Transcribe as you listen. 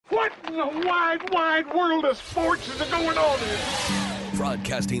What in the wide, wide world of sports is going on here?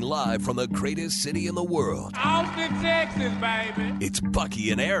 Broadcasting live from the greatest city in the world. Austin, Texas, baby. It's Bucky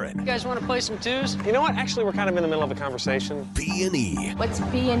and Aaron. You guys want to play some twos? You know what? Actually, we're kind of in the middle of a conversation. B&E. What's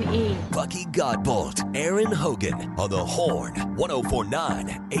B&E? Bucky Godbolt, Aaron Hogan on the Horn,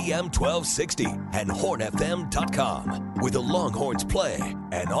 104.9 AM 1260 and hornfm.com, where the Longhorns play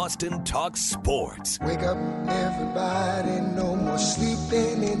and Austin talks sports. Wake up, everybody, no more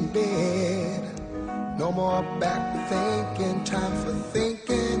sleeping in bed. No more back thinking, time for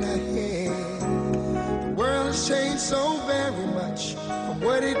thinking ahead. The world has changed so very much from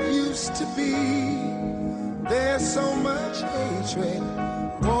what it used to be. There's so much hatred,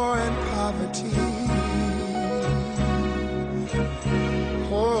 war and poverty.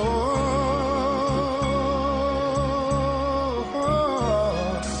 Oh,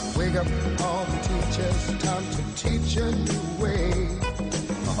 wake up all the teachers, time to teach a new way.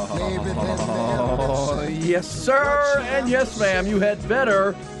 Oh, yes, sir, and yes, ma'am. You had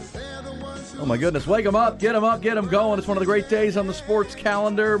better. Oh, my goodness. Wake them up, get them going. It's one of the great days on the sports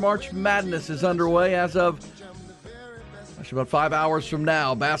calendar. March Madness is underway as of actually about 5 hours from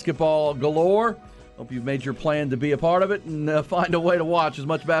now. Basketball galore. Hope you've made your plan to be a part of it and find a way to watch as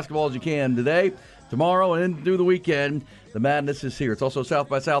much basketball as you can today, tomorrow, and through the weekend. The madness is here. It's also South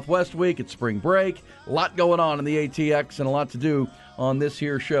by Southwest week. It's spring break. A lot going on in the ATX and a lot to do on this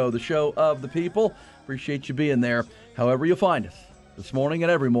here show, the show of the people. Appreciate you being there, however you find us. This morning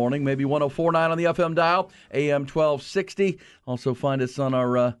and every morning, maybe 104.9 on the FM dial, AM 1260. Also find us on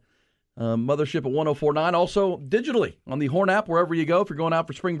our mothership at 104.9. Also digitally on the Horn app, wherever you go. If you're going out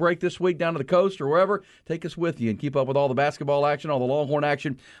for spring break this week down to the coast or wherever, take us with you and keep up with all the basketball action, all the Longhorn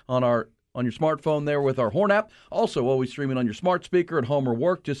action on your smartphone there with our Horn app. Also, always streaming on your smart speaker at home or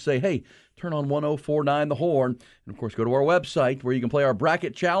work. Just say, hey, turn on 104.9 The Horn. And, of course, go to our website where you can play our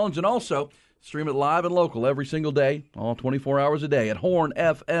bracket challenge and also stream it live and local every single day, all 24 hours a day at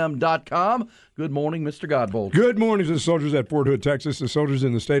hornfm.com. Good morning, Mr. Godbolt. Good morning to the soldiers at Fort Hood, Texas, the soldiers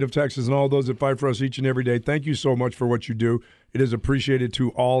in the state of Texas, and all those that fight for us each and every day. Thank you so much for what you do. It is appreciated to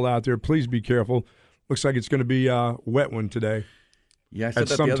all out there. Please be careful. Looks like it's going to be a wet one today. Yeah, I said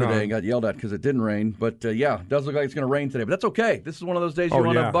that the other day and got yelled at because it didn't rain. But, yeah, it does look like it's going to rain today. But that's okay. This is one of those days you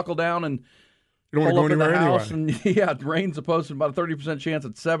want to buckle down and you don't want to go anywhere house. anyway. And, yeah, rain's supposed to be about a 30% chance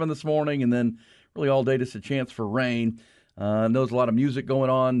at 7 this morning, and then really all day just a chance for rain. There's a lot of music going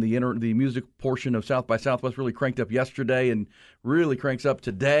on. The music portion of South by Southwest really cranked up yesterday and really cranks up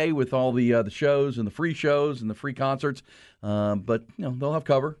today with all the shows and the free shows and the free concerts. But, they'll have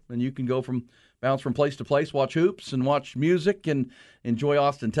cover, and you can bounce from place to place, watch hoops and watch music and enjoy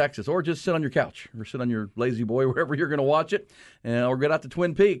Austin, Texas, or just sit on your couch or sit on your lazy boy wherever you're going to watch it, or get out to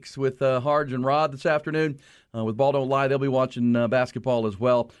Twin Peaks with Harge and Rod this afternoon. With Ball Don't Lie, they'll be watching basketball as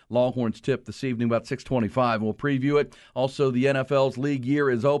well. Longhorns tip this evening about 6:25, and we'll preview it. Also, the NFL's league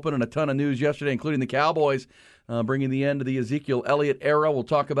year is open, and a ton of news yesterday, including the Cowboys bringing the end of the Ezekiel Elliott era. We'll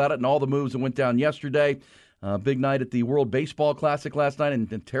talk about it and all the moves that went down yesterday. Big night at the World Baseball Classic last night,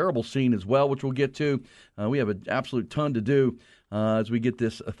 and a terrible scene as well, which we'll get to. We have an absolute ton to do as we get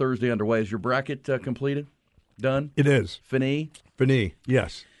this Thursday underway. Is your bracket completed? Done? It is. Fini,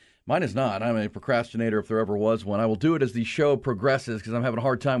 yes. Mine is not. I'm a procrastinator if there ever was one. I will do it as the show progresses because I'm having a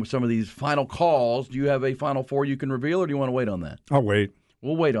hard time with some of these final calls. Do you have a Final Four you can reveal, or do you want to wait on that? I'll wait.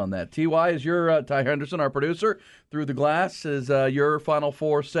 We'll wait on that. T.Y. is your Ty Henderson, our producer. Through the Glass is your Final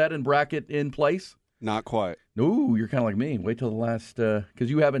Four set and bracket in place? Not quite. Ooh, you're kind of like me. Wait till the last,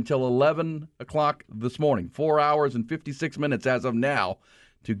 because you have until 11 o'clock this morning, 4 hours and 56 minutes as of now,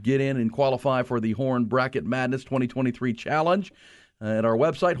 to get in and qualify for the Horn Bracket Madness 2023 Challenge. At our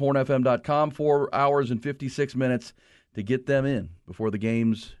website, hornfm.com, 4 hours and 56 minutes to get them in before the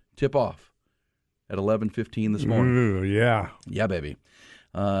games tip off at 11:15 this morning. Ooh, yeah. Yeah, baby.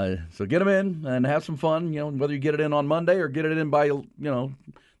 So get them in and have some fun, whether you get it in on Monday or get it in by,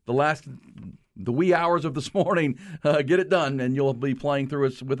 the wee hours of this morning, get it done, and you'll be playing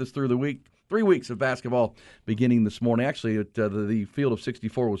with us through the week. 3 weeks of basketball beginning this morning. Actually, the field of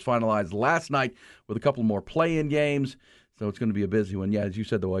 64 was finalized last night with a couple more play-in games, so it's going to be a busy one. Yeah, as you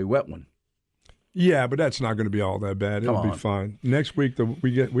said, a wet one. Yeah, but that's not going to be all that bad. It'll be fine. Next week,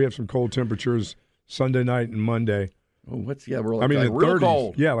 we have some cold temperatures Sunday night and Monday. Oh, we're like real 30s.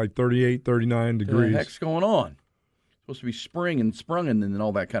 Cold. Yeah, like 38, 39 degrees. What the heck's going on? Supposed to be spring and sprungen and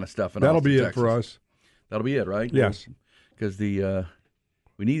all that kind of stuff. That'll be it for us. That'll be it, right? Yes. Because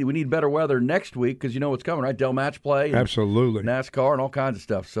we we need better weather next week because you know what's coming, right? Del Match play. And Absolutely. NASCAR and all kinds of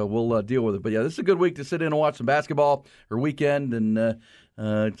stuff. So we'll deal with it. But, yeah, this is a good week to sit in and watch some basketball or weekend and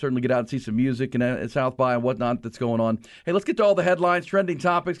certainly get out and see some music and South by and whatnot that's going on. Hey, let's get to all the headlines, trending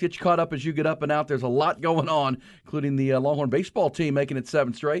topics, get you caught up as you get up and out. There's a lot going on, including the Longhorn baseball team making it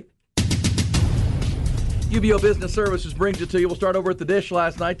 7 straight. UBEO Business Services brings it to you. We'll start over at the Dish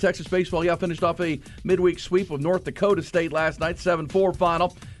last night. Texas baseball, finished off a midweek sweep of North Dakota State last night, 7-4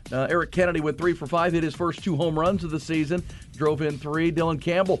 final. Eric Kennedy went 3 for 5, hit his first 2 home runs of the season, drove in 3. Dylan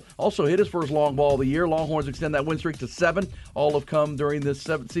Campbell also hit his first long ball of the year. Longhorns extend that win streak to 7. All have come during this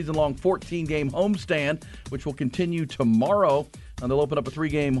season-long 14-game homestand, which will continue tomorrow. And they'll open up a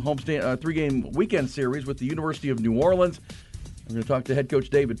 3-game weekend series with the University of New Orleans. We're going to talk to head coach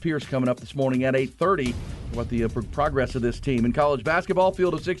David Pierce coming up this morning at 8:30 about the progress of this team. In college basketball,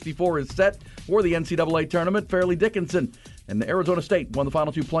 field of 64 is set for the NCAA tournament. Fairleigh Dickinson and Arizona State won the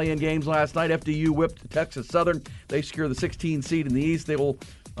final 2 play-in games last night. FDU whipped Texas Southern. They secure the 16 seed in the East. They will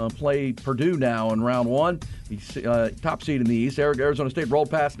play Purdue now in round 1, the top seed in the East. Arizona State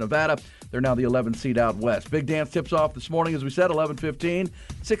rolled past Nevada. They're now the 11th seed out west. Big dance tips off this morning, as we said, 11:15.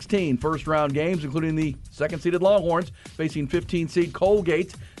 16 first-round games, including the second-seeded Longhorns facing 15-seed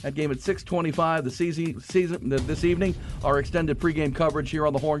Colgate. That game at 6:25 this evening. Our extended pregame coverage here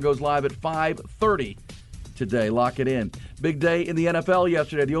on the Horn goes live at 5:30 today. Lock it in. Big day in the NFL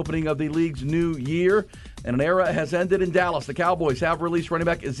yesterday, the opening of the league's new year. And an era has ended in Dallas. The Cowboys have released running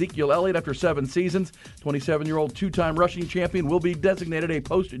back Ezekiel Elliott after 7 seasons. 27-year-old two-time rushing champion will be designated a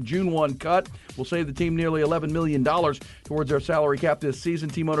post-June 1 cut. Will save the team nearly $11 million towards their salary cap this season.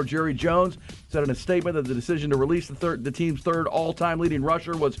 Team owner Jerry Jones said in a statement that the decision to release the team's third all-time leading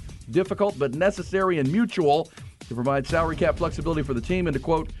rusher was difficult but necessary and mutual to provide salary cap flexibility for the team and to,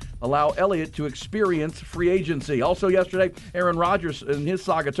 quote, allow Elliott to experience free agency. Also yesterday, Aaron Rodgers and his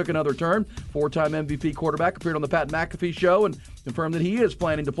saga took another turn. 4-time MVP quarterback appeared on the Pat McAfee Show and confirmed that he is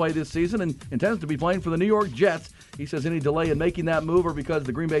planning to play this season and intends to be playing for the New York Jets. He says any delay in making that move are because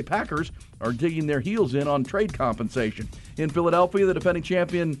the Green Bay Packers are digging their heels in on trade compensation. In Philadelphia, the defending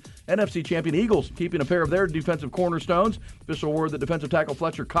NFC champion Eagles keeping a pair of their defensive cornerstones. Official word that defensive tackle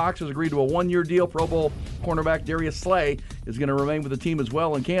Fletcher Cox has agreed to a 1-year deal. Pro Bowl cornerback Darius Slay is going to remain with the team as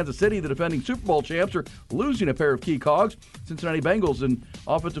well. In Kansas City, the defending Super Bowl champs are losing a pair of key cogs. Cincinnati Bengals and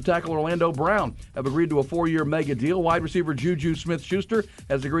offensive tackle Orlando Brown have agreed to a 4-year mega deal. Wide receiver Juju Smith-Schuster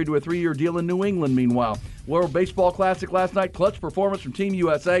has agreed to a 3-year deal in New England, meanwhile. World Baseball Classic last night, clutch performance from Team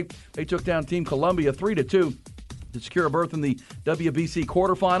USA. They took down Team Colombia 3-2 to secure a berth in the WBC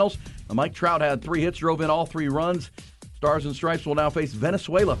quarterfinals. Mike Trout had 3 hits, drove in all 3 runs. Stars and Stripes will now face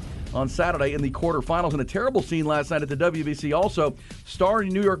Venezuela on Saturday in the quarterfinals. And a terrible scene last night at the WBC also. Star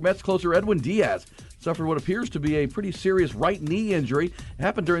New York Mets closer Edwin Diaz suffered what appears to be a pretty serious right knee injury. It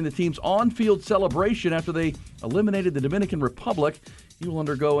happened during the team's on-field celebration after they eliminated the Dominican Republic. He will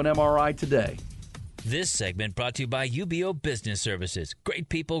undergo an MRI today. This segment brought to you by UBEO Business Services. Great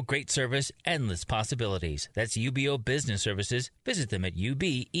people, great service, endless possibilities. That's UBEO Business Services. Visit them at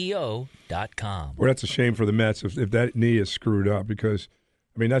ubeo.com. Well, that's a shame for the Mets if that knee is screwed up because,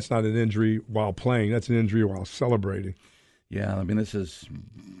 I mean, that's not an injury while playing. That's an injury while celebrating. Yeah, I mean, this is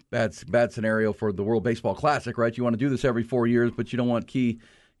bad scenario for the World Baseball Classic, right? You want to do this every 4 years, but you don't want key,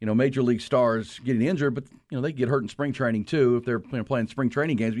 major league stars getting injured. But, they get hurt in spring training, too, if they're playing spring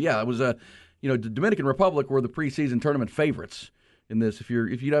training games. But, yeah, it was the Dominican Republic were the preseason tournament favorites in this. If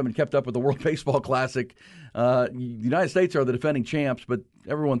you haven't kept up with the World Baseball Classic, the United States are the defending champs, but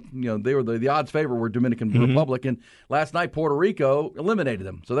everyone, they were the odds favorite were Dominican Republic. And last night, Puerto Rico eliminated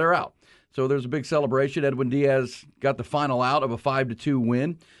them, so they're out. So there's a big celebration. Edwin Diaz got the final out of a 5-2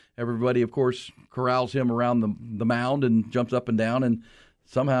 win. Everybody, of course, corrals him around the mound and jumps up and down, and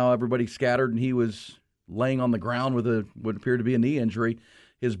somehow everybody scattered, and he was laying on the ground with what appeared to be a knee injury.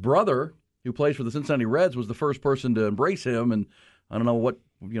 His brother, who plays for the Cincinnati Reds, was the first person to embrace him, and I don't know what,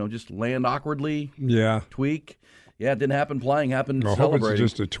 just land awkwardly, tweak. Yeah, it didn't happen playing, happened celebrating. I hope it's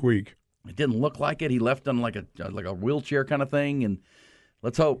just a tweak. It didn't look like it. He left on like a wheelchair kind of thing, and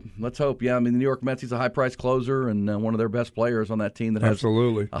let's hope. Yeah, I mean, the New York Mets, he's a high-priced closer and one of their best players on that team that has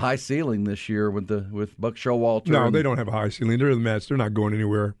a high ceiling this year with Buck Showalter. No, they don't have a high ceiling. They're the Mets. They're not going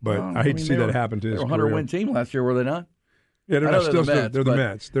anywhere, but I hate to see that happen to his career. They were a 100-win team last year, were they not? Yeah, they're the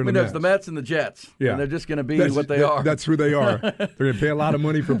Mets. There's the Mets and the Jets. Yeah. And they're just going to be what they are. That's who they are. They're going to pay a lot of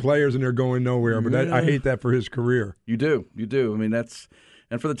money for players, and they're going nowhere. But I hate that for his career. You do. I mean,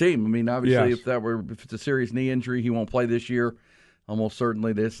 and for the team. I mean, obviously, if it's a serious knee injury, he won't play this year. Almost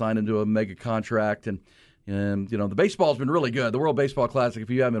certainly, they signed him to a mega contract. And the baseball's been really good. The World Baseball Classic, if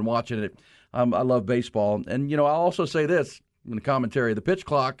you haven't been watching it, I love baseball. And, I'll also say this. in the commentary, the pitch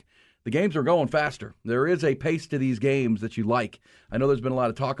clock, the games are going faster. There is a pace to these games that you like. I know there's been a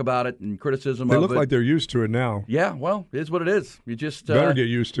lot of talk about it and criticism of it. They look like they're used to it now. Yeah, well, it is what it is. You just better get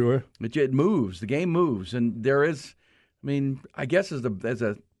used to it. It moves. The game moves, and there is. I mean, I guess as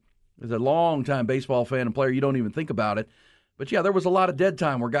a long-time baseball fan and player, you don't even think about it. But yeah, there was a lot of dead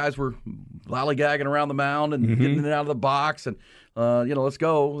time where guys were lollygagging around the mound and getting it out of the box, and let's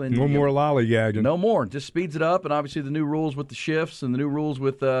go. And no more lollygagging. No more. Just speeds it up, and obviously the new rules with the shifts and the new rules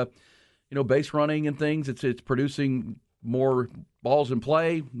with base running and things. It's producing more balls in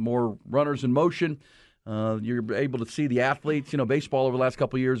play, more runners in motion. You're able to see the athletes. Baseball over the last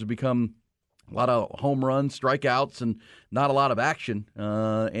couple of years has become a lot of home runs, strikeouts, and not a lot of action.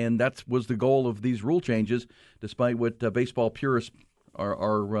 And that was the goal of these rule changes, despite what baseball purists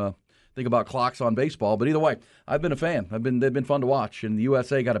are think about clocks on baseball. But either way, I've been a fan. They've been fun to watch. And the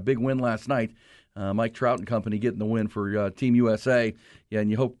USA got a big win last night. Mike Trout and company getting the win for Team USA. Yeah, and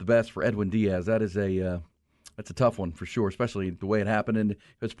you hope the best for Edwin Diaz. That is that's a tough one for sure, especially the way it happened. And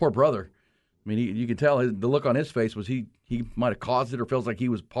his poor brother. I mean, you can tell the look on his face was he might have caused it or feels like he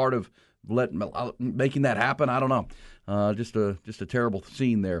was part of making that happen. I don't know. Just a terrible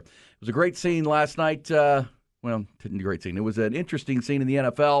scene there. It was a great scene last night. Great scene. It was an interesting scene in the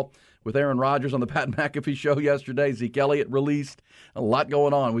NFL with Aaron Rodgers on the Pat McAfee show yesterday. Zeke Elliott released. A lot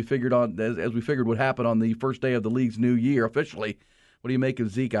going on. We figured as we figured would happen on the first day of the league's new year officially. What do you make of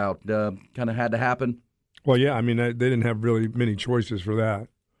Zeke out? Kind of had to happen. Well, yeah. I mean, they didn't have really many choices for that.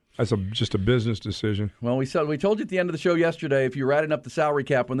 That's just a business decision. Well, we told you at the end of the show yesterday, if you're adding up the salary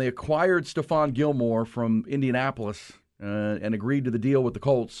cap, when they acquired Stephon Gilmore from Indianapolis and agreed to the deal with the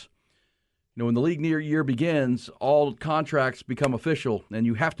Colts, when the league year begins, all contracts become official, and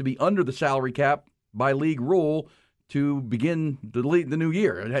you have to be under the salary cap by league rule to begin the new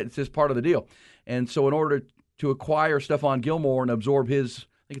year. It's just part of the deal. And so in order to acquire Stephon Gilmore and absorb his,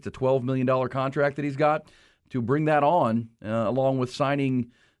 I think it's a $12 million contract that he's got, to bring that on, along with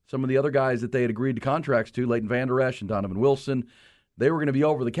signing some of the other guys that they had agreed to contracts to, Leighton Vander Esch and Donovan Wilson, they were going to be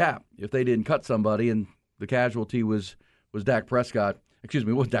over the cap if they didn't cut somebody, and the casualty was Dak Prescott. Excuse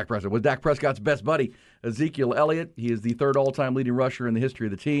me, was Dak Prescott. Was Dak Prescott's best buddy, Ezekiel Elliott. He is the third all-time leading rusher in the history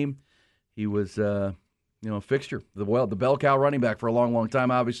of the team. He was, a fixture, the bell cow running back for a long, long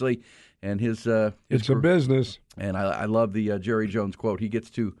time, obviously. And his it's a business. And I love the Jerry Jones quote.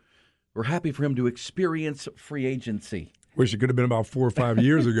 We're happy for him to experience free agency. Wish it could have been about 4 or 5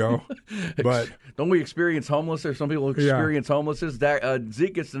 years ago. But don't we experience homelessness? There's some people who experience homelessness.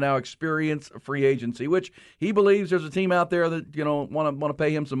 Zeke gets to now experience free agency, which he believes there's a team out there that want to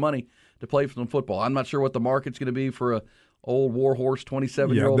pay him some money to play for some football. I'm not sure what the market's going to be for a old warhorse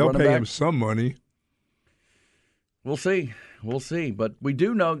 27-year-old running back. They'll pay him some money. We'll see. But we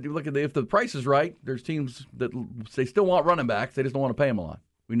do know. Look at if the price is right, there's teams that they still want running backs. They just don't want to pay them a lot.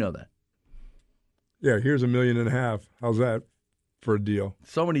 We know that. Yeah, here's $1.5 million. How's that for a deal?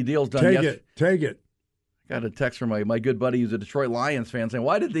 So many deals done. Take it. Got a text from my good buddy who's a Detroit Lions fan saying,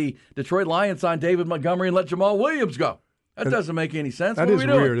 why did the Detroit Lions sign David Montgomery and let Jamal Williams go? That doesn't make any sense. That is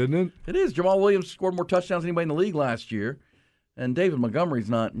weird, isn't it? It is. Jamal Williams scored more touchdowns than anybody in the league last year. And David Montgomery's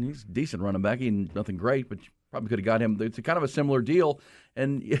he's a decent running back. He's nothing great, but you probably could have got him. It's kind of a similar deal.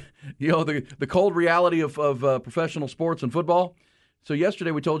 And, the cold reality of professional sports and football. So yesterday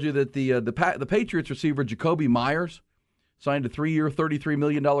we told you that the Patriots receiver Jacoby Myers signed a 3-year, $33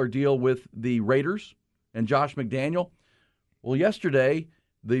 million deal with the Raiders and Josh McDaniel. Well, yesterday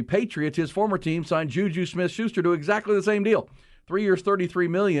the Patriots, his former team, signed Juju Smith-Schuster to exactly the same deal, 3 years, $33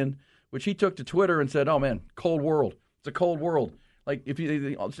 million, which he took to Twitter and said, "Oh man, cold world. It's a cold world." Like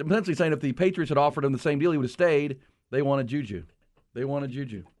essentially saying if the Patriots had offered him the same deal, he would have stayed. They wanted Juju.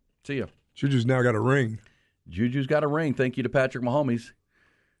 See ya. Juju's now got a ring. Juju's got a ring, thank you to Patrick Mahomes.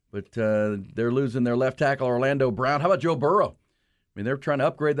 But they're losing their left tackle, Orlando Brown. How about Joe Burrow? I mean, they're trying to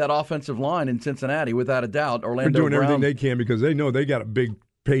upgrade that offensive line in Cincinnati, without a doubt. Orlando They're doing Brown, everything they can because they know they got a big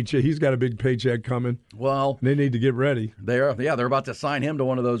paycheck. He's got a big paycheck coming. Well, they need to get ready. They're about to sign him to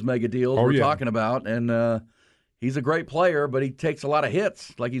one of those mega deals we're talking about. And he's a great player, but he takes a lot of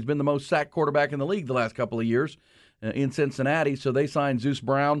hits. Like he's been the most sacked quarterback in the league the last couple of years in Cincinnati. So they signed Zeus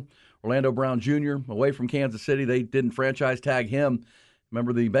Brown, Orlando Brown Jr., away from Kansas City. They didn't franchise tag him.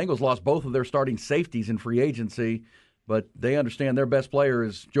 Remember, the Bengals lost both of their starting safeties in free agency, but they understand their best player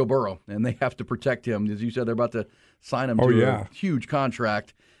is Joe Burrow, and they have to protect him. As you said, they're about to sign him to a huge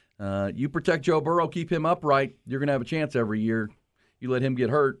contract. You protect Joe Burrow, keep him upright, you're going to have a chance every year. You let him get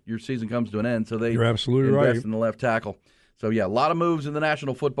hurt, your season comes to an end. So they You're absolutely invest right. in the left tackle. So, a lot of moves in the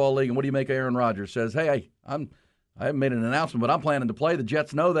National Football League. And what do you make of Aaron Rodgers? Says, hey, I haven't made an announcement, but I'm planning to play. The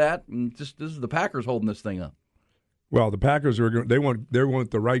Jets know that. And this is the Packers holding this thing up. Well, the Packers they want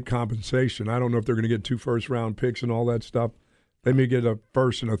the right compensation. I don't know if they're going to get 2 first-round picks and all that stuff. They may get a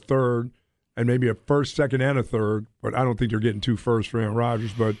first and a third, and maybe a first, second, and a third. But I don't think they're getting 2 firsts for Aaron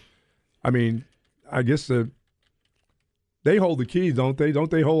Rodgers. But I mean, I guess they hold the keys, don't they?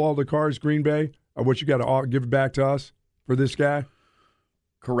 Don't they hold all the cards, Green Bay, of what you got to give back to us for this guy?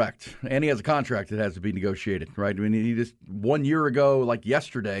 Correct. And he has a contract that has to be negotiated, right? I mean, he just 1 year ago, like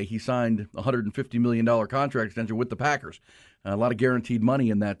yesterday, he signed a $150 million contract extension with the Packers. A lot of guaranteed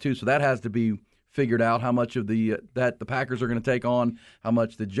money in that, too. So that has to be figured out, how much of that the Packers are going to take on, how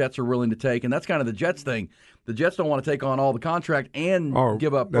much the Jets are willing to take. And that's kind of the Jets thing. The Jets don't want to take on all the contract and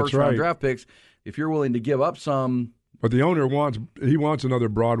give up first-round draft picks. If you're willing to give up some. But the owner wants another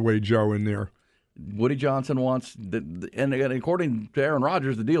Broadway Joe in there. Woody Johnson wants, and according to Aaron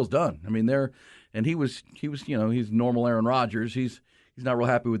Rodgers, the deal's done. I mean, he's normal Aaron Rodgers. He's not real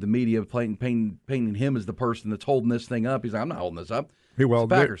happy with the media painting him as the person that's holding this thing up. He's like, I'm not holding this up. Well, it's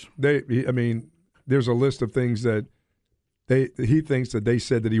the Packers. I mean, there's a list of things that he thinks that they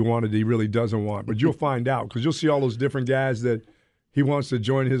said that he wanted, he really doesn't want. But you'll find out, because you'll see all those different guys that he wants to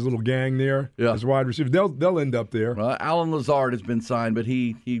join his little gang there as wide receivers. They'll end up there. Well, Alan Lazard has been signed, but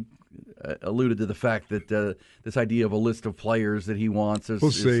he alluded to the fact that this idea of a list of players that he wants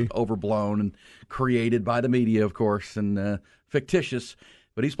is overblown and created by the media, of course, and fictitious.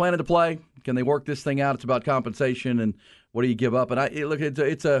 But he's planning to play. Can they work this thing out? It's about compensation and what do you give up? And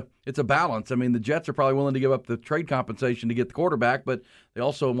it's a balance. I mean, the Jets are probably willing to give up the trade compensation to get the quarterback, but they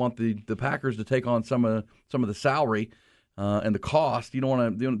also want the Packers to take on some of the salary and the cost. You don't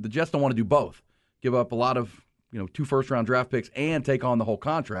want to. The Jets don't want to do both. Give up a lot of 2 first-round draft picks and take on the whole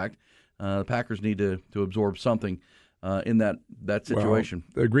contract. The Packers need to absorb something in that situation.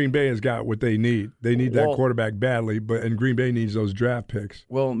 Well, Green Bay has got what they need. They need that quarterback badly, and Green Bay needs those draft picks.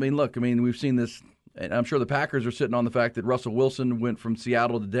 Well, I mean, look, we've seen this, and I'm sure the Packers are sitting on the fact that Russell Wilson went from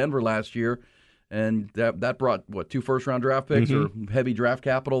Seattle to Denver last year, and that brought, 2 first-round draft picks or heavy draft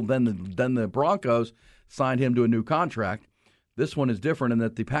capital. Then the Broncos signed him to a new contract. This one is different in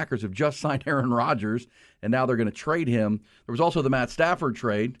that the Packers have just signed Aaron Rodgers, and now they're going to trade him. There was also the Matt Stafford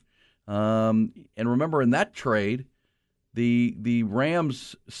trade. And remember, in that trade, the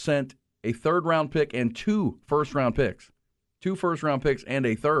Rams sent a third-round pick and 2 first-round picks. 2 first-round picks and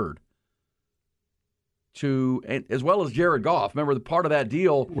a third. As well as Jared Goff. Remember, the part of that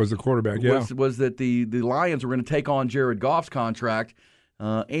deal was the quarterback, was that the Lions were going to take on Jared Goff's contract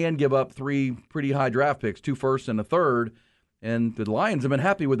and give up 3 pretty high draft picks, 2 firsts and a third. And the Lions have been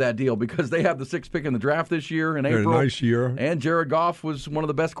happy with that deal because they have the 6th pick in the draft this year in April. A nice year. And Jared Goff was one of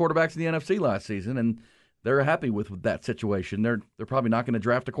the best quarterbacks in the NFC last season, and they're happy with that situation. They're probably not going to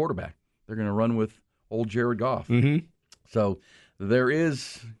draft a quarterback. They're going to run with old Jared Goff. Mm-hmm. So there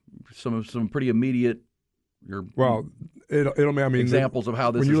is some pretty immediate examples of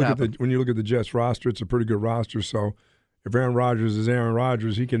how this has happened. When you look at the Jets roster, it's a pretty good roster. So if Aaron Rodgers is Aaron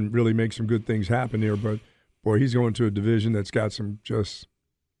Rodgers, he can really make some good things happen here. But boy, he's going to a division that's got some just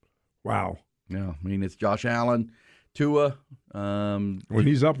wow. Yeah, it's Josh Allen, Tua. When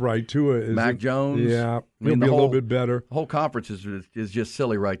he's upright, Tua is Mac Jones. Yeah, he'll be a little bit better. The whole conference is just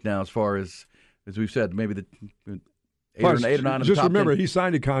silly right now, as far as we've said. Maybe the 8 or 9 of the top 10. Just remember, he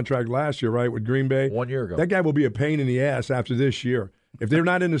signed a contract last year, right, with Green Bay. 1 year ago. That guy will be a pain in the ass after this year. If they're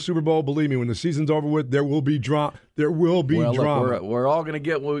not in the Super Bowl, believe me, when the season's over with, there will be drama. There will be drama. Look, we're all going to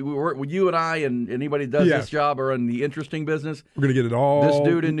get you and I and anybody that does this job are in the interesting business. We're going to get it all. This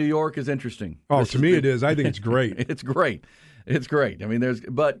dude in New York is interesting. Oh, to me it is. I think it's great. It's great. It's great.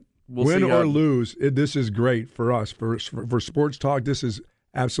 But we'll win see or lose, this is great for us. For sports talk, this is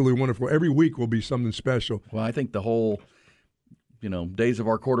absolutely wonderful. Every week will be something special. Well, I think the whole days of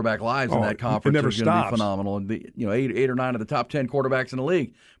our quarterback lives in that conference are going to be phenomenal. And 8 or 9 of the top 10 quarterbacks in the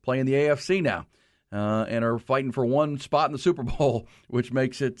league play in the AFC now, and are fighting for one spot in the Super Bowl, which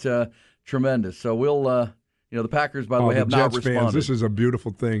makes it tremendous. So we'll, the Packers, by the way, have not responded. Fans, this is a beautiful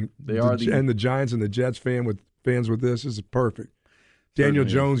thing. And the Giants and the Jets fans with this is perfect. Daniel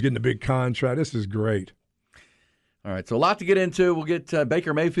Jones getting a big contract. This is great. All right, so a lot to get into. We'll get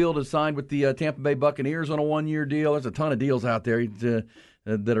Baker Mayfield is signed with the Tampa Bay Buccaneers on a 1-year deal. There's a ton of deals out there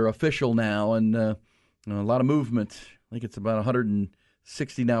that are official now, and a lot of movement. I think it's about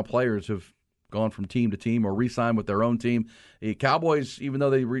 160 now players have gone from team to team or re-signed with their own team. The Cowboys, even though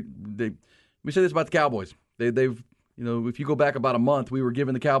let me say this about the Cowboys. They've if you go back about a month, we were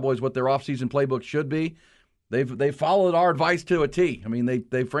giving the Cowboys what their offseason playbook should be. They've followed our advice to a T. I mean,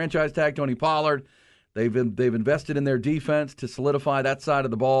 they franchise tagged Tony Pollard. They've invested in their defense to solidify that side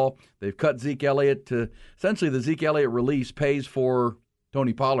of the ball. They've cut Zeke Elliott to essentially the Zeke Elliott release pays for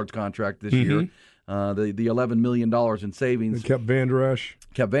Tony Pollard's contract this year. the $11 million in savings. They kept Van Der Esch.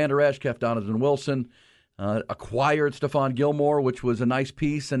 Kept Van Der Esch, kept Donovan Wilson, acquired Stephon Gilmore, which was a nice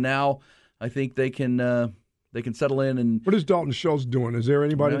piece, and now I think they can settle in. And what is Dalton Schultz doing? Is there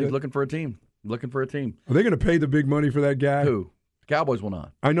anybody? He's looking for a team. Are they going to pay the big money for that guy? Who? The Cowboys will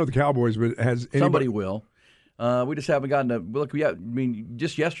not. I know the Cowboys, but has anybody? Somebody will. We just haven't gotten to look.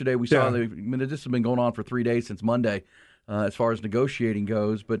 Just yesterday we saw. This has been going on for 3 days since Monday, as far as negotiating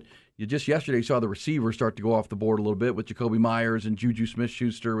goes. But just yesterday saw the receivers start to go off the board a little bit with Jacoby Myers and Juju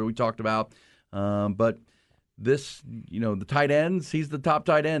Smith-Schuster. We talked about, but this, the tight ends. He's the top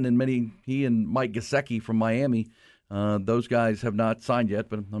tight end, and he and Mike Gesicki from Miami. Those guys have not signed yet,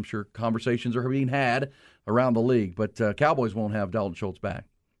 but I'm sure conversations are being had around the league. But Cowboys won't have Dalton Schultz back.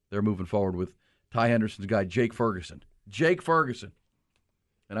 They're moving forward with Ty Henderson's guy, Jake Ferguson.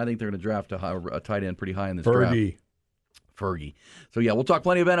 And I think they're going to draft a tight end pretty high in this draft. Fergie. So, we'll talk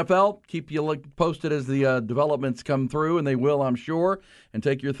plenty of NFL. Keep you posted as the developments come through, and they will, I'm sure, and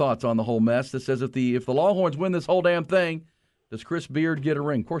take your thoughts on the whole mess. This says if the Longhorns win this whole damn thing, does Chris Beard get a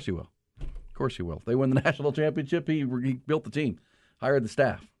ring? Of course he will. If they win the national championship, he built the team, hired the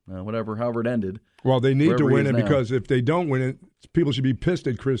staff, however it ended. Well, they need to win it because if they don't win it, people should be pissed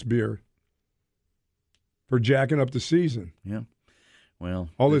at Chris Beard for jacking up the season. Yeah. Well,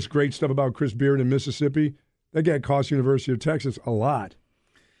 all this great stuff about Chris Beard in Mississippi, that guy cost University of Texas a lot.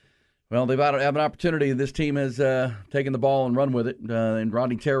 Well, they've had an opportunity. This team has taken the ball and run with it, and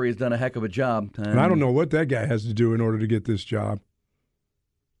Rodney Terry has done a heck of a job. And I don't know what that guy has to do in order to get this job.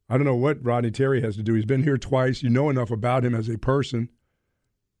 I don't know what Rodney Terry has to do. He's been here twice. You know enough about him as a person.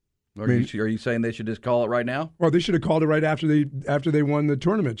 Are you saying they should just call it right now? Well, they should have called it right after they won the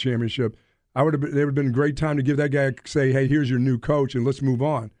tournament championship. They would have been a great time to give that guy, say, hey, here's your new coach, and let's move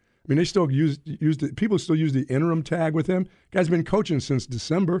on. I mean, they still people still use the interim tag with him. Guy's been coaching since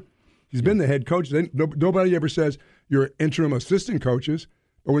December. He's been the head coach. Nobody ever says you're interim assistant coaches,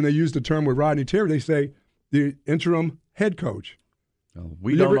 but when they use the term with Rodney Terry, they say the interim head coach. No,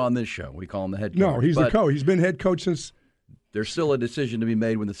 we don't on this show. We call him the head coach. No, he's the coach. He's been head coach since. There's still a decision to be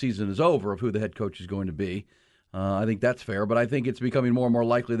made when the season is over of who the head coach is going to be. I think that's fair, but I think it's becoming more and more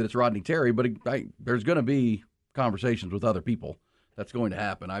likely that it's Rodney Terry. But there's going to be conversations with other people. That's going to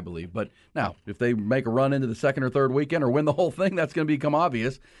happen, I believe. But now, if they make a run into the second or third weekend or win the whole thing, that's going to become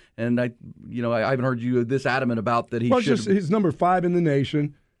obvious. And I haven't heard you this adamant about that. He's number 5 in the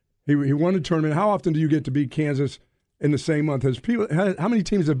nation. He won a tournament. How often do you get to beat Kansas in the same month? How many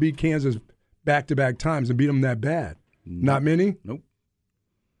teams have beat Kansas back-to-back times and beat them that bad? Not many? Nope.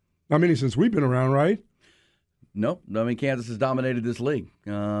 Not many since we've been around, right? Nope. I mean, Kansas has dominated this league.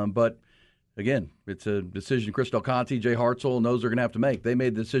 But, again, it's a decision Chris Del Conte, Jay Hartzell, and those are going to have to make. They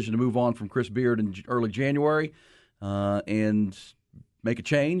made the decision to move on from Chris Beard in early January and make a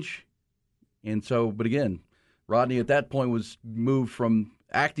change. And so, but again, Rodney at that point was moved from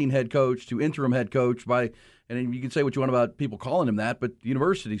acting head coach to interim head coach and you can say what you want about people calling him that, but the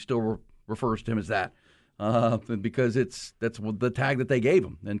university still refers to him as that because that's the tag that they gave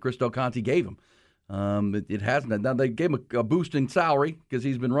him and Chris Del Conte gave him. It hasn't. Now they gave him a boost in salary because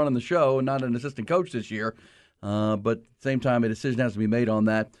he's been running the show and not an assistant coach this year. But at the same time, a decision has to be made on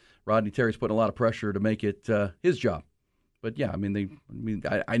that. Rodney Terry's putting a lot of pressure to make it his job. But yeah,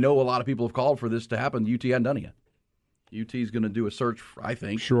 I know a lot of people have called for this to happen. UT hadn't done it yet. UT is going to do a search, I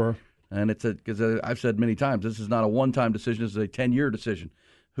think. Sure. And it's because I've said many times, this is not a one-time decision. This is a 10-year decision.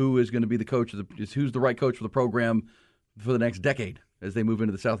 Who is going to be the coach? Who's the right coach for the program for the next decade as they move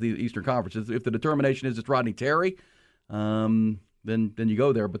into the Southeastern Conference? If the determination is it's Rodney Terry, then you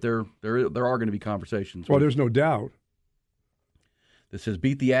go there. But there are going to be conversations. Well, there's no doubt. This says,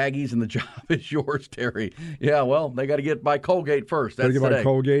 beat the Aggies and the job is yours, Terry. Yeah, well, they got to get by Colgate first. That's get by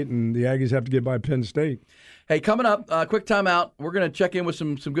Colgate, and the Aggies have to get by Penn State. Hey, coming up, quick timeout. We're going to check in with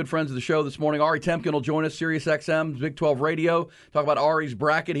some good friends of the show this morning. Ari Temkin will join us, Sirius XM, Big 12 Radio. Talk about Ari's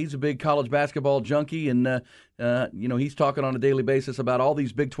bracket. He's a big college basketball junkie, and he's talking on a daily basis about all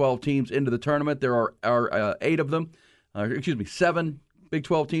these Big 12 teams into the tournament. There are 8 of them. 7 Big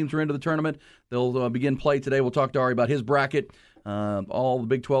 12 teams are into the tournament. They'll begin play today. We'll talk to Ari about his bracket, all the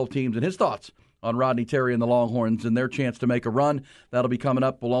Big 12 teams, and his thoughts on Rodney Terry and the Longhorns and their chance to make a run. That'll be coming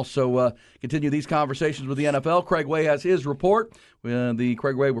up. We'll also continue these conversations with the NFL. Craig Way has his report. The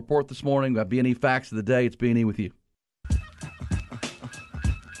Craig Way report this morning. We've got B&E Facts of the Day. It's B&E with you.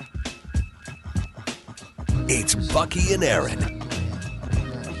 It's Bucky and Aaron.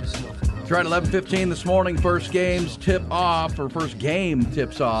 It's right, 11:15 this morning. First game tips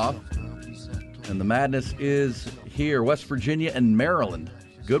off. And the madness is here. West Virginia and Maryland.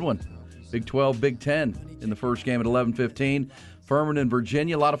 Good one. Big 12, Big 10 in the first game at 11:15. Furman and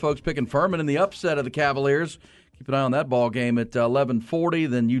Virginia. A lot of folks picking Furman in the upset of the Cavaliers. Keep an eye on that ball game at 11:40.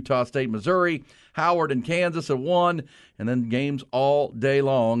 Then Utah State, Missouri, Howard and Kansas at 1, and then games all day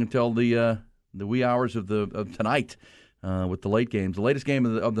long until the wee hours of tonight with the late games. The latest game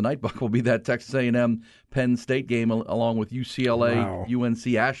of the night, Buck, will be that Texas A&M Penn State game along with UCLA,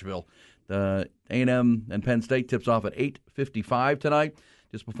 UNC Asheville. The A&M and Penn State tips off at 8:55 tonight,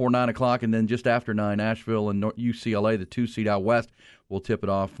 just before 9 o'clock, and then just after 9, Asheville and UCLA, the 2 seed out west, will tip it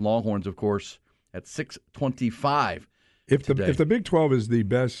off. Longhorns, of course, at 6:25. If the Big 12 is the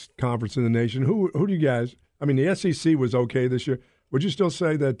best conference in the nation, who do you guys? I mean, the SEC was okay this year. Would you still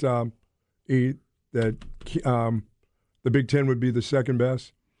say that the Big 10 would be the second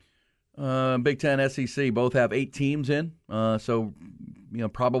best? Big 10, SEC both have 8 teams in, so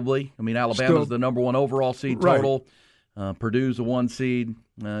probably. I mean, Alabama's the number 1 overall seed total. Right. Purdue's a 1 seed,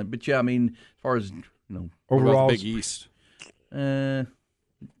 but yeah, I mean, as far as overall, Big East. I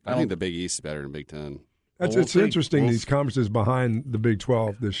think the Big East is better than Big 10. It's interesting, these conferences behind the Big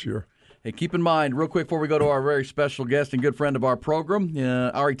 12 this year. Hey, keep in mind, real quick before we go to our very special guest and good friend of our program,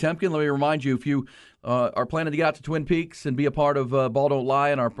 Ari Temkin, let me remind you, if you are planning to get out to Twin Peaks and be a part of Ball Don't Lie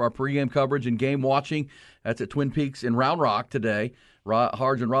and our pregame coverage and game watching, that's at Twin Peaks in Round Rock today.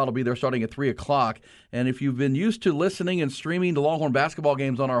 Harge and Rod will be there starting at 3 o'clock. And if you've been used to listening and streaming the Longhorn basketball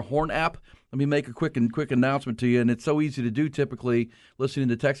games on our Horn app, let me make a quick announcement to you, and it's so easy to do typically listening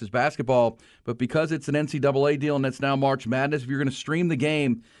to Texas basketball, but because it's an NCAA deal and it's now March Madness, if you're going to stream the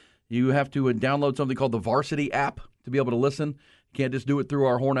game, you have to download something called the Varsity app to be able to listen. You can't just do it through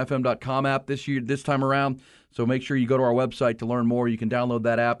our hornfm.com app this time around, so make sure you go to our website to learn more. You can download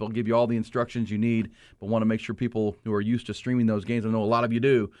that app. It'll give you all the instructions you need, but want to make sure people who are used to streaming those games, I know a lot of you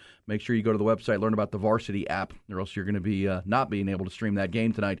do, make sure you go to the website, learn about the Varsity app, or else you're going to be not being able to stream that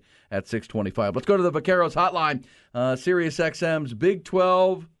game tonight at 6:25. Let's go to the Vaqueros hotline. Sirius XM's Big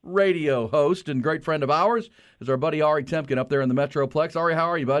 12 radio host and great friend of ours is our buddy Ari Temkin up there in the Metroplex. Ari, how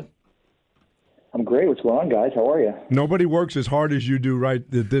are you, bud? I'm great. What's going on, guys? How are you? Nobody works as hard as you do right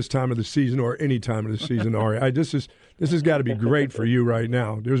at this time of the season or any time of the season, Ari. This has got to be great for you right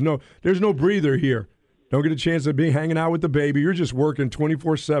now. There's no breather here. Don't get a chance to be hanging out with the baby. You're just working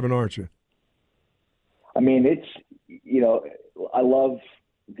 24/7, aren't you? I mean, I love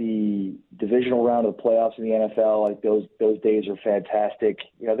the divisional round of the playoffs in the NFL. Like those days are fantastic.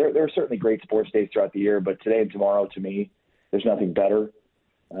 There are certainly great sports days throughout the year, but today and tomorrow, to me, there's nothing better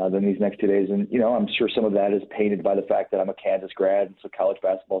than these next 2 days. And, I'm sure some of that is painted by the fact that I'm a Kansas grad, and so college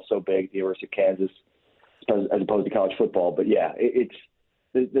basketball is so big at the University of Kansas as opposed to college football. But, yeah,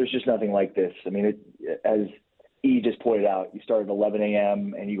 there's just nothing like this. I mean, as E just pointed out, you start at 11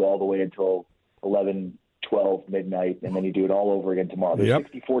 a.m. and you go all the way until 11, 12, midnight, and then you do it all over again tomorrow. There's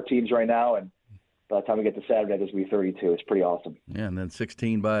 64 teams right now, and by the time we get to Saturday, there's going to be 32. It's pretty awesome. Yeah, and then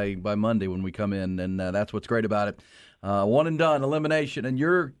 16 by Monday when we come in, and that's what's great about it. One and done, elimination. And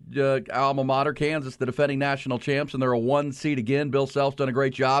your alma mater, Kansas, the defending national champs, and they're a 1 seed again. Bill Self's done a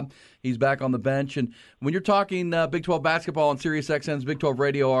great job. He's back on the bench. And when you're talking Big 12 basketball on Sirius XM's Big 12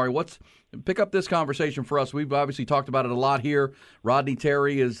 Radio, Ari, pick up this conversation for us. We've obviously talked about it a lot here. Rodney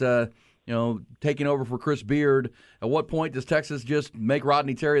Terry is taking over for Chris Beard. At what point does Texas just make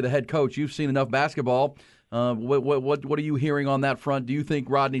Rodney Terry the head coach? You've seen enough basketball. What are you hearing on that front? Do you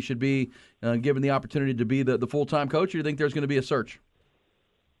think Rodney should be given the opportunity to be the full-time coach, or do you think there's going to be a search?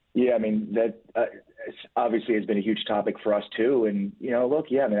 Yeah, I mean, that obviously has been a huge topic for us too. And,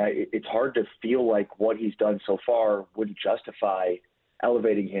 it's hard to feel like what he's done so far wouldn't justify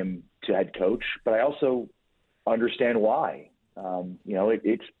elevating him to head coach. But I also understand why.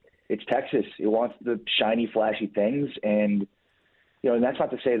 It's Texas. It wants the shiny, flashy things. And that's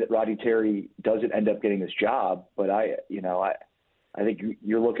not to say that Rodney Terry doesn't end up getting this job, but I think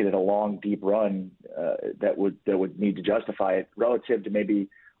you're looking at a long, deep run that would need to justify it relative to maybe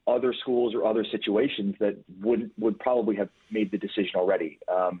other schools or other situations that would probably have made the decision already.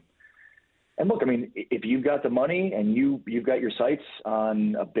 And look, I mean, if you've got the money and you've got your sights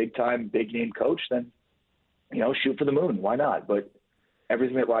on a big-time, big-name coach, then shoot for the moon. Why not? But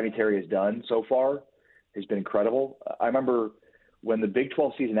everything that Rodney Terry has done so far has been incredible. I remember when the Big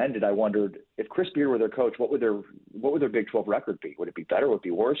 12 season ended, I wondered if Chris Beard were their coach, what would their Big 12 record be? Would it be better? Would it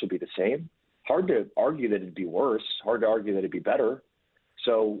be worse? Would it be the same? Hard to argue that it'd be worse. Hard to argue that it'd be better.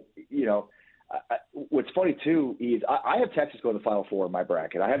 So, what's funny too is I have Texas going to the Final Four in my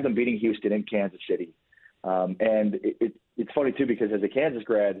bracket. I have them beating Houston in Kansas City. And it's funny too because as a Kansas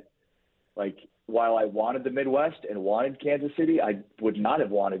grad, like while I wanted the Midwest and wanted Kansas City, I would not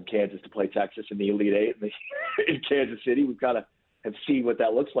have wanted Kansas to play Texas in the Elite Eight in Kansas City. We've got to have seen what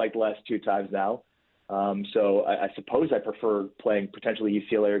that looks like the last 2 times now. So I suppose I prefer playing potentially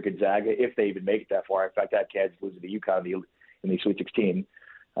UCLA or Gonzaga if they even make it that far. In fact, I had Kansas losing to UConn in the Sweet 16.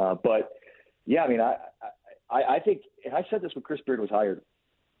 But yeah, I mean, I think, and I said this when Chris Beard was hired,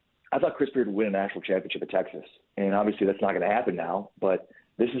 I thought Chris Beard would win a national championship at Texas. And obviously that's not going to happen now, but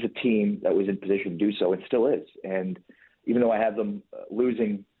this is a team that was in position to do so and still is. And even though I have them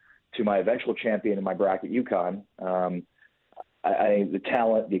losing to my eventual champion in my bracket, UConn, the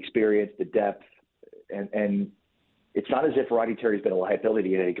talent, the experience, the depth, and it's not as if Rodney Terry's been a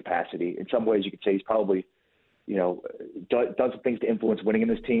liability in any capacity. In some ways, you could say he's probably, done some things to influence winning in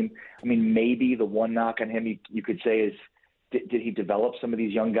this team. I mean, maybe the one knock on him you could say is, did he develop some of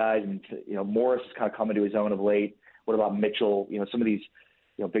these young guys? And, Morris has kind of come into his own of late. What about Mitchell? Some of these,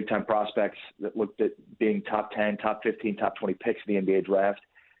 big-time prospects that looked at being top 10, top 15, top 20 picks in the NBA draft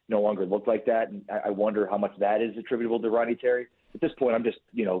no longer look like that. And I wonder how much that is attributable to Rodney Terry. At this point, I'm just,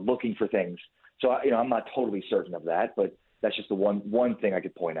 looking for things. So, I'm not totally certain of that, but that's just the one thing I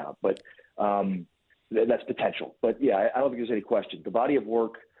could point out. But that's potential. But, yeah, I don't think there's any question. The body of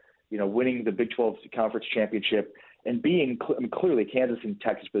work, winning the Big 12 Conference Championship and being clearly Kansas and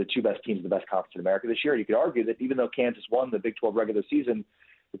Texas were the two best teams in the best conference in America this year. You could argue that even though Kansas won the Big 12 regular season,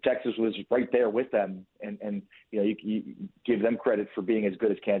 Texas was right there with them. And you give them credit for being as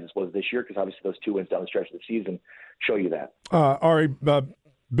good as Kansas was this year because obviously those two wins down the stretch of the season show you that. Ari,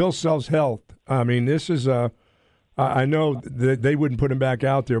 Bill Self's health. I mean, this is I know that they wouldn't put him back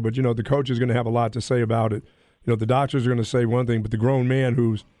out there, but, the coach is going to have a lot to say about it. The doctors are going to say one thing, but the grown man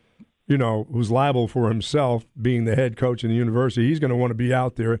who's liable for himself being the head coach in the university, he's going to want to be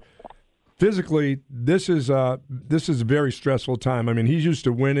out there. Physically, this is a very stressful time. I mean, he's used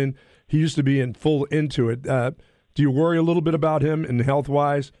to winning. He used to be into it. Do you worry a little bit about him and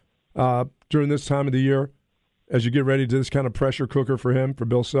health-wise during this time of the year as you get ready to this kind of pressure cooker for him, for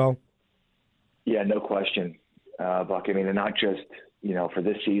Bill Self? Yeah, no question, Buck. I mean, and not just, for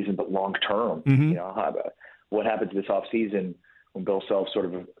this season, but long-term. Mm-hmm. What happens this offseason when Bill Self sort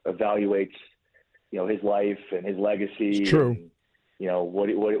of evaluates, his life and his legacy. It's true. And, what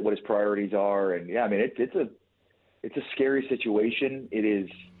his priorities are. And yeah, I mean, it's a scary situation. It is,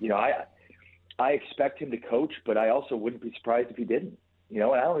 I expect him to coach, but I also wouldn't be surprised if he didn't, and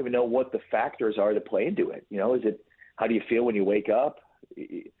I don't even know what the factors are that play into it. Is it, how do you feel when you wake up?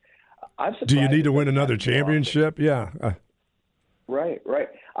 I'm surprised. Do you need to win another championship? Yeah. Right.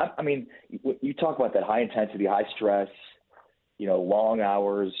 I mean, you talk about that high intensity, high stress, long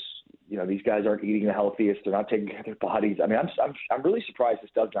hours. These guys aren't eating the healthiest. They're not taking care of their bodies. I mean, I'm really surprised this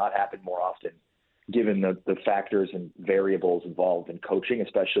does not happen more often, given the factors and variables involved in coaching,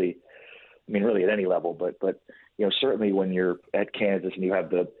 especially, I mean, really at any level. But certainly when you're at Kansas and you have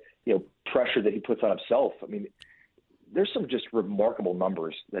the pressure that he puts on himself. I mean, there's some just remarkable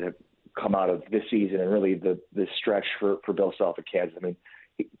numbers that have come out of this season and really the stretch for Bill Self at Kansas. I mean,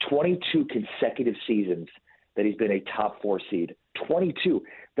 22 consecutive seasons that he's been a top 4 seed. 22.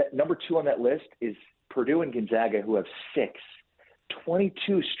 That number 2 on that list is Purdue and Gonzaga, who have 6.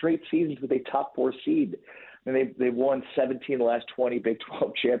 22 straight seasons with a top 4 seed. And they've won 17 of the last 20 Big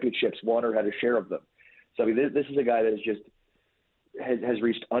 12 championships, won or had a share of them. So I mean, this is a guy that has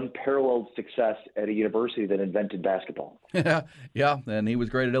reached unparalleled success at a university that invented basketball. Yeah, and he was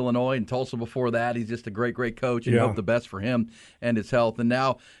great at Illinois and Tulsa before that. He's just a great, great coach, and hope the best for him and his health. And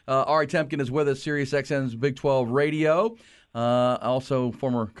now Ari Temkin is with us, SiriusXM's Big 12 Radio, also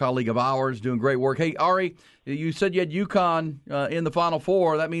former colleague of ours, doing great work. Hey, Ari, you said you had UConn in the Final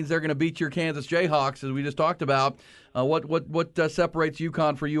Four. That means they're going to beat your Kansas Jayhawks, as we just talked about. What separates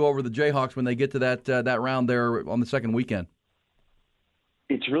UConn for you over the Jayhawks when they get to that round there on the second weekend?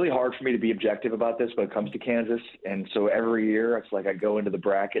 It's really hard for me to be objective about this when it comes to Kansas. And so every year it's like I go into the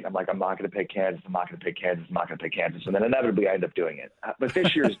bracket and I'm like, I'm not going to pick Kansas. I'm not going to pick Kansas. I'm not going to pick Kansas. And then inevitably I end up doing it. But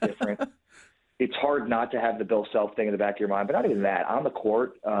this year is different. It's hard not to have the Bill Self thing in the back of your mind, but not even that. On the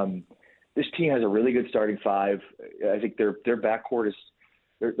court, this team has a really good starting 5. I think their backcourt is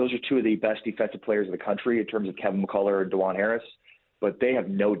those are 2 of the best defensive players in the country in terms of Kevin McCullough and DeJuan Harris, but they have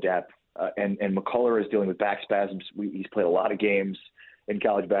no depth. And McCullough is dealing with back spasms. He's played a lot of games in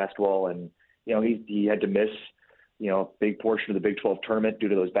college basketball, and he had to miss a big portion of the Big 12 tournament due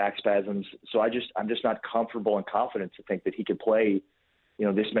to those back spasms. So I'm just not comfortable and confident to think that he could play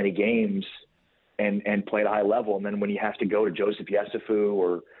this many games and play at a high level. And then when you have to go to Joseph Yesufu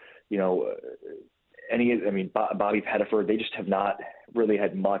or Bobby Pettiford, they just have not really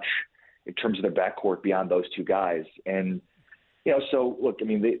had much in terms of their backcourt beyond those 2 guys. And so look, I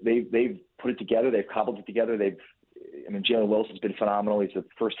mean, they've put it together, they've cobbled it together, Jalen Wilson's been phenomenal. He's a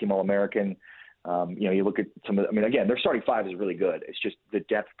first-team All-American. You look at some of again, their starting 5 is really good. It's just the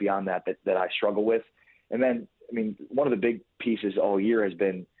depth beyond that I struggle with. And then, I mean, one of the big pieces all year has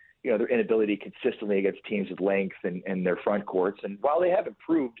been, their inability consistently against teams with length and their front courts. And while they have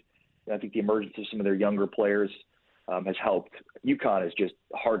improved, I think the emergence of some of their younger players has helped. UConn is just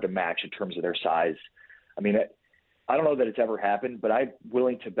hard to match in terms of their size. I mean, I don't know that it's ever happened, but I'm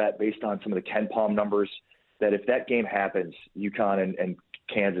willing to bet based on some of the KenPom numbers that if that game happens, UConn and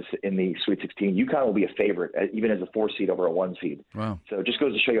Kansas in the Sweet 16, UConn will be a favorite, even as a 4 seed over a 1 seed. Wow. So it just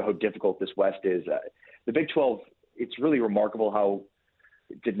goes to show you how difficult this West is. The Big 12, it's really remarkable how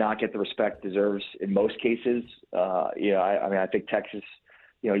it did not get the respect it deserves in most cases. I think Texas,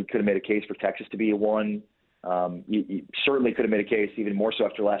 you could have made a case for Texas to be a 1. You certainly could have made a case, even more so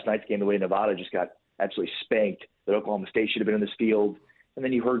after last night's game, the way Nevada just got absolutely spanked, that Oklahoma State should have been in this field. And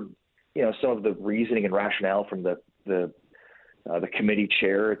then you heard, some of the reasoning and rationale from the committee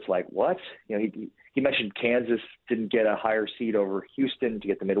chair. It's like, what? He mentioned Kansas didn't get a higher seed over Houston to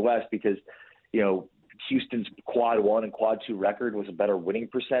get the Midwest because, Houston's quad 1 and quad 2 record was a better winning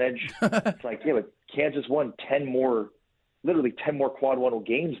percentage. It's like, yeah, but Kansas won 10 more quad 1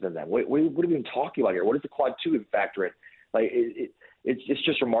 games than them. What are we even talking about here? What is the quad 2 even factor in? Like, it's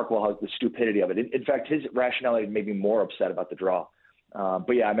just remarkable how the stupidity of it. In fact, his rationality made me more upset about the draw.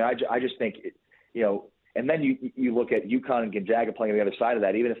 But yeah, I mean, I just think, and then you look at UConn and Gonzaga playing on the other side of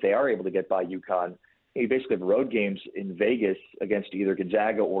that. Even if they are able to get by UConn, you basically have road games in Vegas against either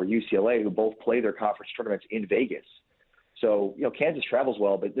Gonzaga or UCLA, who both play their conference tournaments in Vegas. So, Kansas travels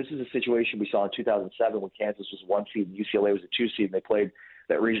well, but this is a situation we saw in 2007 when Kansas was 1 seed and UCLA was a 2 seed, and they played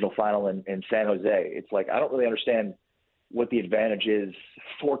that regional final in San Jose. It's like, I don't really understand what the advantage is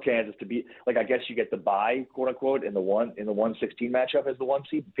for Kansas to be. Like, I guess you get the bye, quote unquote, in the 1-16 matchup as the 1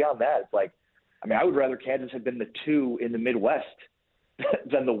 seed. Beyond that, it's like, I mean, I would rather Kansas have been the 2 in the Midwest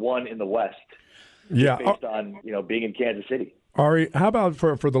than the 1 in the West. Yeah, based on being in Kansas City. Ari, how about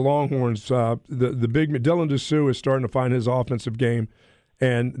for the Longhorns? The big Dylan Dessou is starting to find his offensive game,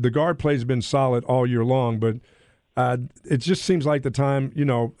 and the guard play has been solid all year long. But it just seems like the time,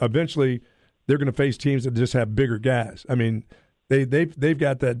 eventually they're going to face teams that just have bigger guys. I mean, they've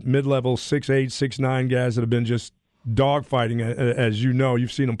got that mid-level 6'8", 6'9" guys that have been just dogfighting, as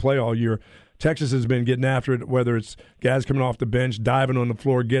you've seen them play all year. Texas has been getting after it, whether it's guys coming off the bench, diving on the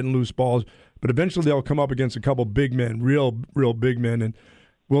floor, getting loose balls. But eventually they'll come up against a couple big men, real big men. And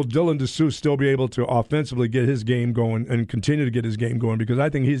will Dylan Dessou still be able to offensively get his game going and continue to get his game going? Because I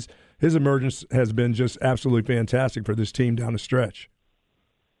think his emergence has been just absolutely fantastic for this team down the stretch.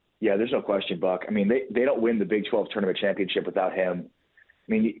 Yeah, there's no question, Buck. I mean, they don't win the Big 12 tournament championship without him.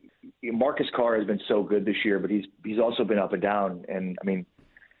 I mean, Marcus Carr has been so good this year, but he's also been up and down. And, I mean,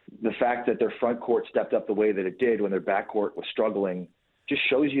 the fact that their front court stepped up the way that it did when their back court was struggling just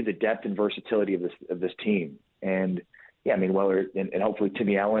shows you the depth and versatility of this team. And yeah, I mean, and hopefully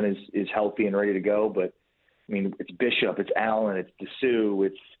Timmy Allen is healthy and ready to go. But I mean, it's Bishop, it's Allen, it's Dessou,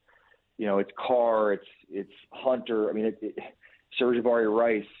 it's Carr, it's Hunter. I mean, Sir'Jabari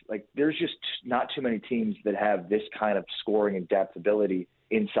Rice. Like, there's just not too many teams that have this kind of scoring and depth ability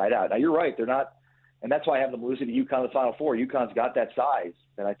inside out. Now you're right, they're not, and that's why I have them losing to UConn in the Final Four. UConn's got that size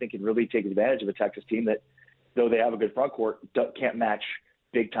that I think can really take advantage of a Texas team that, though they have a good front court, can't match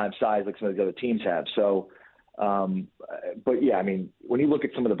big-time size like some of the other teams have. So, but yeah, I mean, when you look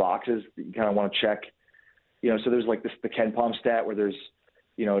at some of the boxes that you kind of want to check, so there's like the KenPom stat where there's,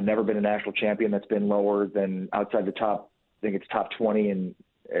 never been a national champion that's been lower than outside the top, I think it's top 20 and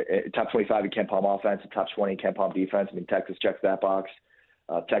top 25 in KenPom offense and top 20 in KenPom defense. I mean, Texas checks that box.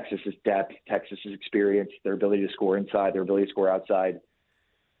 Texas's depth, Texas's experience, their ability to score inside, their ability to score outside.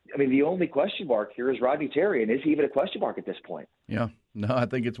 I mean, the only question mark here is Rodney Terry, and is he even a question mark at this point? Yeah, no, I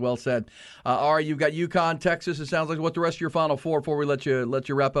think it's well said. All right, you've got UConn, Texas. It sounds like what the rest of your Final Four before we let you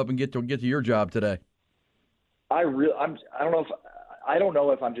wrap up and get to your job today. I don't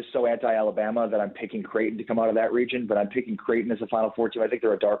know if I'm just so anti-Alabama that I'm picking Creighton to come out of that region, but I'm picking Creighton as a Final Four team. I think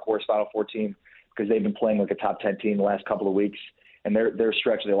they're a dark horse Final Four team because they've been playing like a top 10 team the last couple of weeks, and their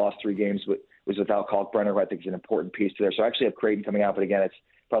stretch they lost 3 games was without Kalkbrenner, who I think is an important piece to there. So I actually have Creighton coming out, but again, it's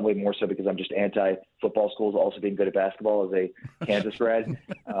probably more so because I'm just anti-football schools also being good at basketball as a Kansas grad.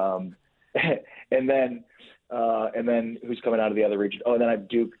 And then who's coming out of the other region? Oh, and then I have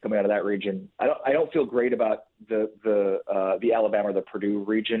Duke coming out of that region. I don't feel great about the Alabama or the Purdue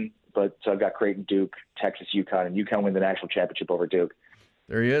region, but so I've got Creighton, Duke, Texas, UConn, and UConn win the national championship over Duke.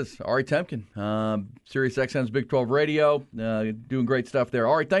 There he is, Ari Temkin, SiriusXM's Big 12 Radio, doing great stuff there.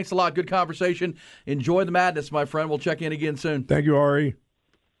 Ari, thanks a lot. Good conversation. Enjoy the madness, my friend. We'll check in again soon. Thank you, Ari.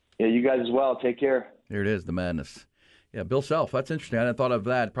 Yeah, you guys as well. Take care. There it is, the madness. Yeah, Bill Self. That's interesting. I hadn't thought of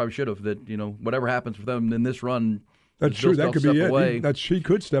that. Probably should have. That whatever happens for them in this run, That's true. That could be it. He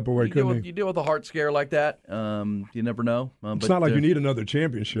could step away, couldn't he? You deal with a heart scare like that. You never know. It's not like you need another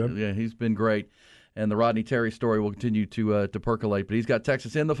championship. Yeah, he's been great. And the Rodney Terry story will continue to percolate. But he's got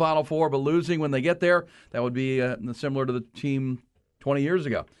Texas in the Final Four, but losing when they get there. That would be similar to the team 20 years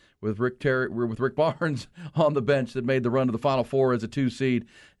ago with Rick Barnes on the bench that made the run to the Final Four as a 2 seed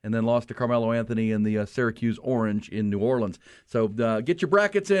and then lost to Carmelo Anthony and the Syracuse Orange in New Orleans. So get your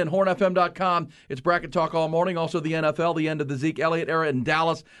brackets in, hornfm.com. It's Bracket Talk all morning. Also the NFL, the end of the Zeke Elliott era in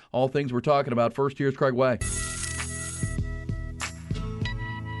Dallas. All things we're talking about. First, here's Craig Way.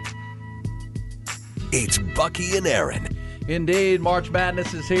 It's Bucky and Aaron. Indeed, March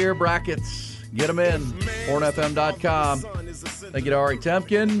Madness is here. Brackets, get them in. HornFM.com. Thank you to Ari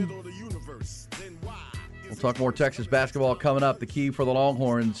Temkin. We'll talk more Texas basketball coming up. The key for the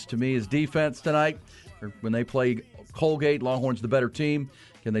Longhorns, to me, is defense tonight. When they play Colgate, Longhorns the better team.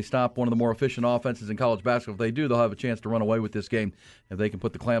 Can they stop one of the more efficient offenses in college basketball? If they do, they'll have a chance to run away with this game if they can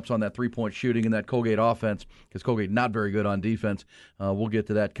put the clamps on that three-point shooting in that Colgate offense, because Colgate not very good on defense. We'll get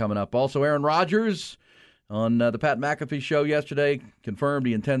to that coming up. Also, Aaron Rodgers on the Pat McAfee show yesterday confirmed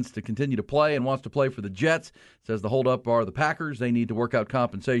he intends to continue to play and wants to play for the Jets. Says the holdup are the Packers. They need to work out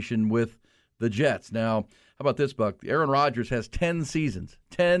compensation with the Jets. Now, how about this, Buck? Aaron Rodgers has 10 seasons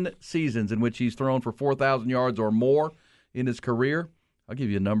in which he's thrown for 4,000 yards or more in his career. I'll give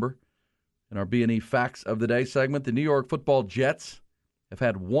you a number. In our B&E Facts of the Day segment, the New York Football Jets have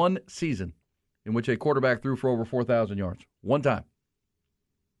had one season in which a quarterback threw for over 4,000 yards. One time.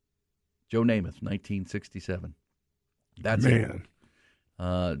 Joe Namath, 1967. That's Man.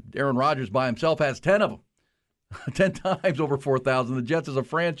 it. Aaron Rodgers by himself has 10 of them. 10 times over 4,000. The Jets as a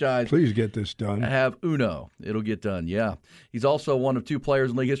franchise. Please get this done. Have uno. It'll get done, yeah. He's also one of 2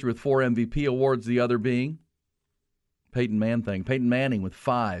 players in league history with 4 MVP awards, the other being Peyton Manning with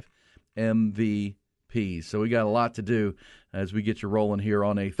 5 MVPs. So we got a lot to do as we get you rolling here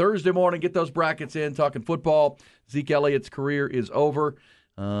on a Thursday morning. Get those brackets in, talking football. Zeke Elliott's career is over.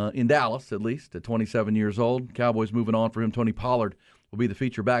 In Dallas, at least, at 27 years old. Cowboys moving on for him. Tony Pollard will be the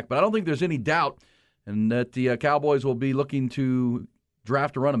feature back. But I don't think there's any doubt that the Cowboys will be looking to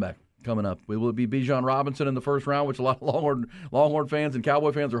draft a running back coming up. Will it be Bijan Robinson in the first round, which a lot of Longhorn fans and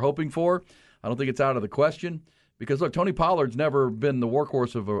Cowboy fans are hoping for? I don't think it's out of the question. Because, look, Tony Pollard's never been the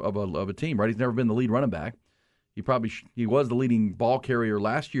workhorse of a team, right? He's never been the lead running back. He was the leading ball carrier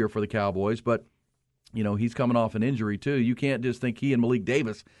last year for the Cowboys, but you know, he's coming off an injury, too. You can't just think he and Malik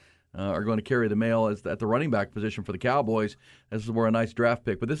Davis are going to carry the mail at the running back position for the Cowboys. This is where a nice draft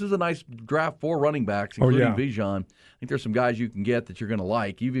pick. But this is a nice draft for running backs, including Bijan. I think there's some guys you can get that you're going to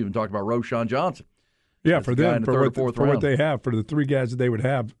like. You've even talked about Roschon Johnson. Yeah, for them, for what they have, for the 3 guys that they would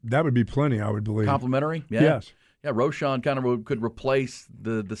have, that would be plenty, I would believe. Complimentary? Yeah. Yes. Yeah, Roschon kind of could replace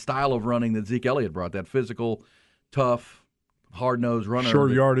the style of running that Zeke Elliott brought, that physical, tough, hard-nosed runner.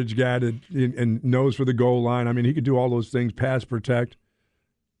 Short yardage guy and nose for the goal line. I mean, he could do all those things, pass protect.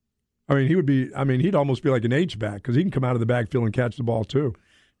 I mean, he'd almost be like an H-back because he can come out of the backfield and catch the ball, too.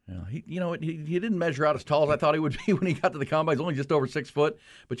 Yeah, he didn't measure out as tall as I thought he would be when he got to the combine. He's only just over 6 foot.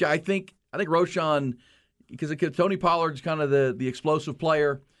 But, yeah, I think Roschon, because Tony Pollard's kind of the explosive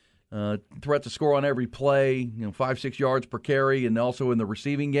player, threat to score on every play, 5-6 yards per carry, and also in the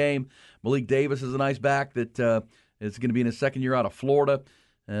receiving game. Malik Davis is a nice back that is going to be in his second year out of Florida,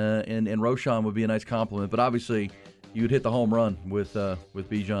 and Roschon would be a nice compliment. But obviously, you'd hit the home run with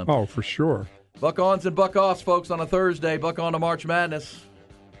Bijan. Oh, for sure. Buck-ons and buck-offs, folks, on a Thursday. Buck-on to March Madness.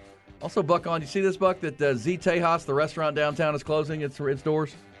 Also, buck-on, you see this, Buck, that Z Tejas, the restaurant downtown, is closing its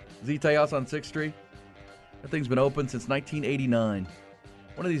doors? Z Tejas on 6th Street. That thing's been open since 1989.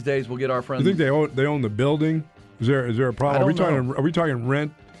 One of these days, we'll get our friends. You think they own the building? Is there a problem? Are we talking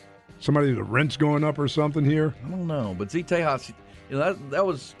rent? Somebody, the rent's going up or something here? I don't know, but Z Tejas, that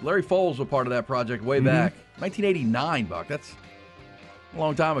was Larry Foles was a part of that project way back, 1989. Buck, that's a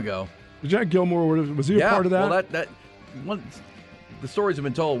long time ago. Jack Gilmore, was he a part of that? Well, the stories have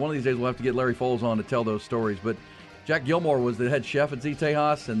been told. One of these days, we'll have to get Larry Foles on to tell those stories. But Jack Gilmore was the head chef at Z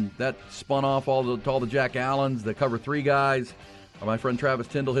Tejas, and that spun off all the Jack Allens, the Cover 3 guys. My friend Travis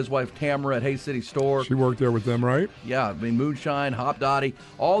Tyndall, his wife Tamara at Hayes City Store. She worked there with them, right? Yeah, I mean, Moonshine, Hop Dottie,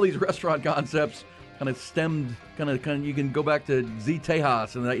 all these restaurant concepts kind of stemmed, kind of. You can go back to Z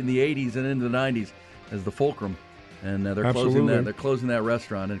Tejas in the 80s and into the 90s as the fulcrum, and they're closing that. They're closing that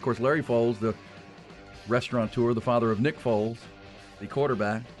restaurant, and of course Larry Foles, the restaurateur, the father of Nick Foles, the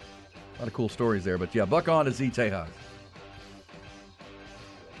quarterback. A lot of cool stories there, but yeah, buck on to Z Tejas.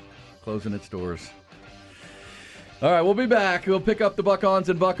 Closing its doors. All right, we'll be back. We'll pick up the buck-ons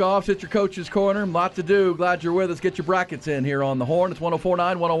and buck-offs. It's your Coach's Corner. A lot to do. Glad you're with us. Get your brackets in here on the Horn. It's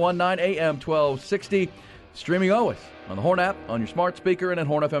 104.9, 101.9, AM 1260. Streaming always on the Horn app, on your smart speaker, and at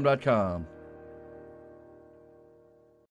hornfm.com.